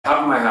I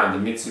have in my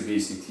hand the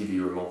Mitsubishi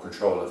TV remote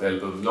control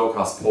available with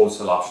low-cost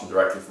postal option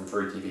directly from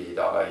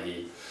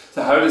freetv.ie.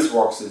 So how this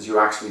works is you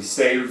actually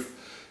save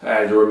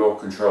the remote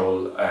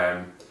control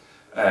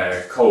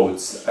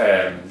codes.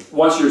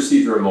 Once you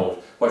receive the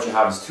remote, what you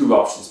have is two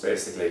options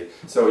basically.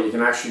 So you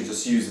can actually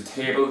just use the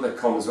table that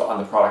comes on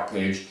the product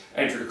page,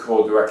 enter the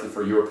code directly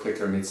for your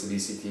particular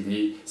Mitsubishi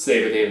TV,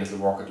 save it in, it'll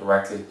work it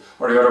directly.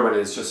 Or the other one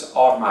is just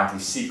automatically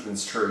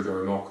sequence through the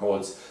remote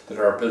codes that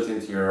are built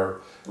into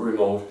your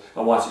remote,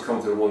 and once you come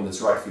to the one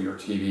that's right for your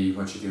TV,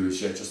 what you do is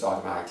you just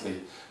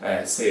automatically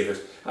save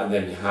it, and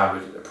then you have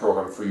it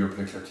programmed for your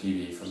particular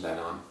TV from then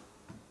on.